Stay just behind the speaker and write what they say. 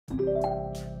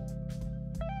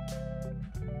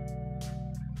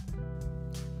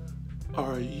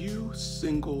Are you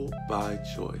single by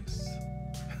choice?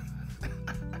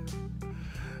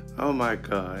 Oh my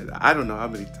God. I don't know how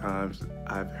many times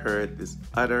I've heard this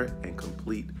utter and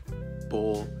complete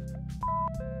bull.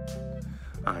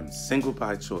 I'm single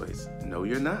by choice. No,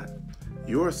 you're not.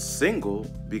 You're single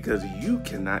because you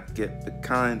cannot get the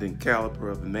kind and caliber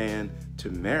of man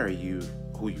to marry you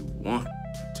who you want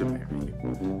to marry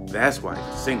you. That's why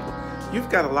you're single. You've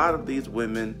got a lot of these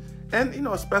women, and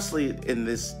especially in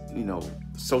this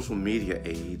social media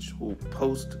age, who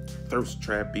post thirst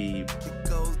trappy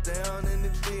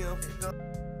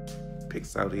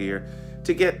pics out here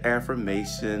to get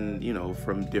affirmation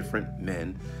from different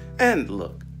men. And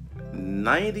look,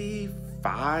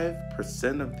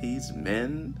 95% of these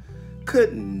men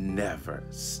could never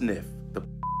sniff the.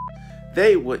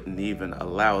 They wouldn't even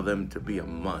allow them to be a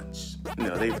munch.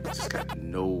 They've just got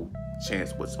no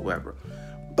chance whatsoever.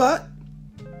 But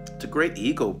it's a great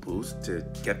ego boost to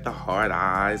get the hard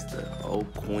eyes, the oh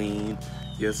queen,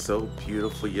 you're so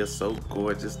beautiful, you're so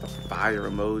gorgeous, the fire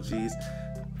emojis.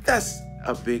 That's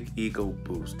a big ego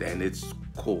boost, and it's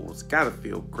cool. It's gotta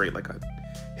feel great, like a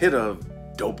hit of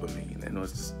dopamine, and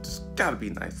it's just gotta be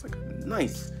nice, like a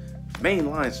nice main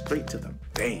line, straight to the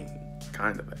vein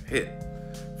kind of a hit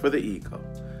for the ego.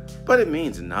 But it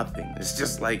means nothing. It's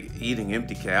just like eating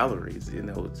empty calories.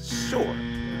 Sure,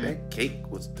 that cake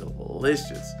was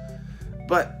delicious,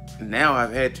 but now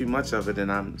I've had too much of it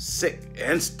and I'm sick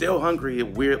and still hungry,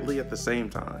 weirdly, at the same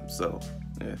time. So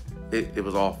yeah, it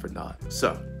was all for naught.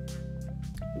 So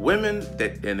women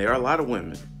and there are a lot of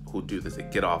women who do this, they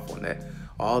get off on that.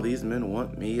 All these men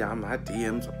want me, my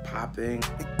DMs are popping.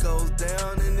 It goes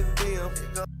down in the DM.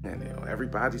 And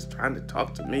everybody's trying to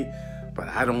talk to me, but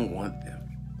I don't want them.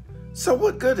 So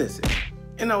what good is it?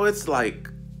 It's like,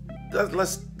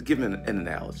 let's give an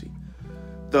analogy.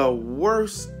 The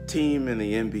worst team in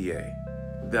the NBA,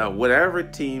 whatever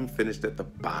team finished at the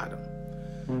bottom,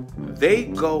 they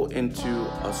go into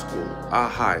a school, a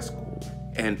high school,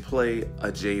 and play a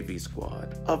JV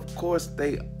squad. Of course,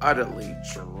 they utterly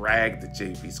drag the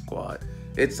JV squad.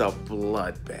 It's a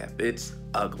bloodbath. It's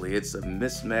ugly. It's a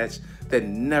mismatch that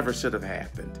never should have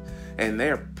happened. And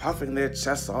they're puffing their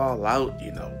chests all out,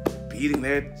 beating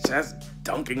their chests,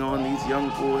 dunking on these young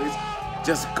boys,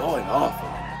 just going off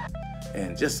on them.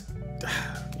 And just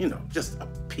a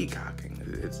peacocking.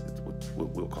 It's what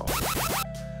we'll call it.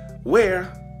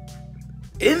 Where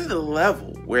in the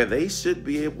level where they should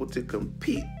be able to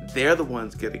compete, they're the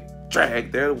ones getting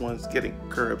dragged. They're the ones getting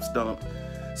curb stomped.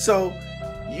 So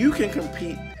you can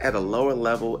compete at a lower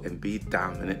level and be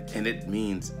dominant, and it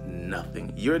means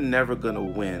nothing. You're never going to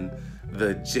win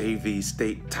the JV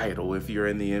state title if you're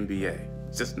in the NBA.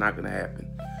 It's just not going to happen.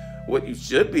 What you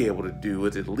should be able to do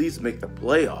is at least make the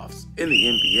playoffs in the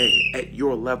NBA at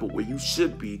your level where you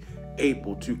should be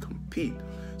able to compete.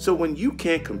 So when you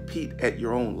can't compete at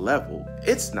your own level,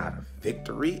 it's not a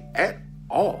victory at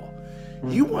all.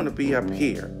 You want to be up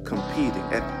here competing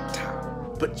at the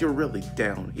top, but you're really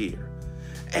down here.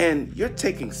 And you're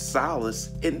taking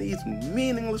solace in these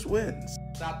meaningless wins.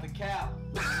 Stop the cap.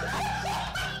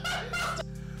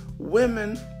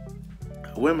 Women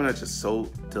are just so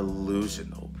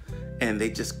delusional, and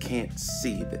they just can't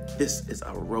see that this is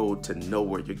a road to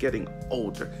nowhere. You're getting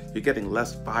older. You're getting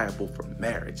less viable for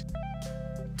marriage.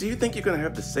 Do you think you're going to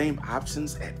have the same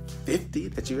options at 50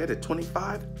 that you had at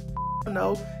 25?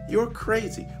 No, you're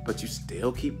crazy, but you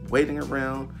still keep waiting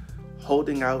around,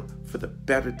 holding out for the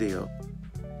better deal.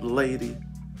 Lady,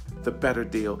 the better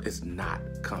deal is not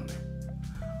coming.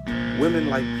 Women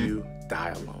like you die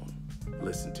alone.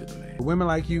 Listen to the man. Women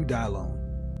like you die alone.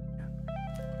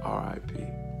 R.I.P.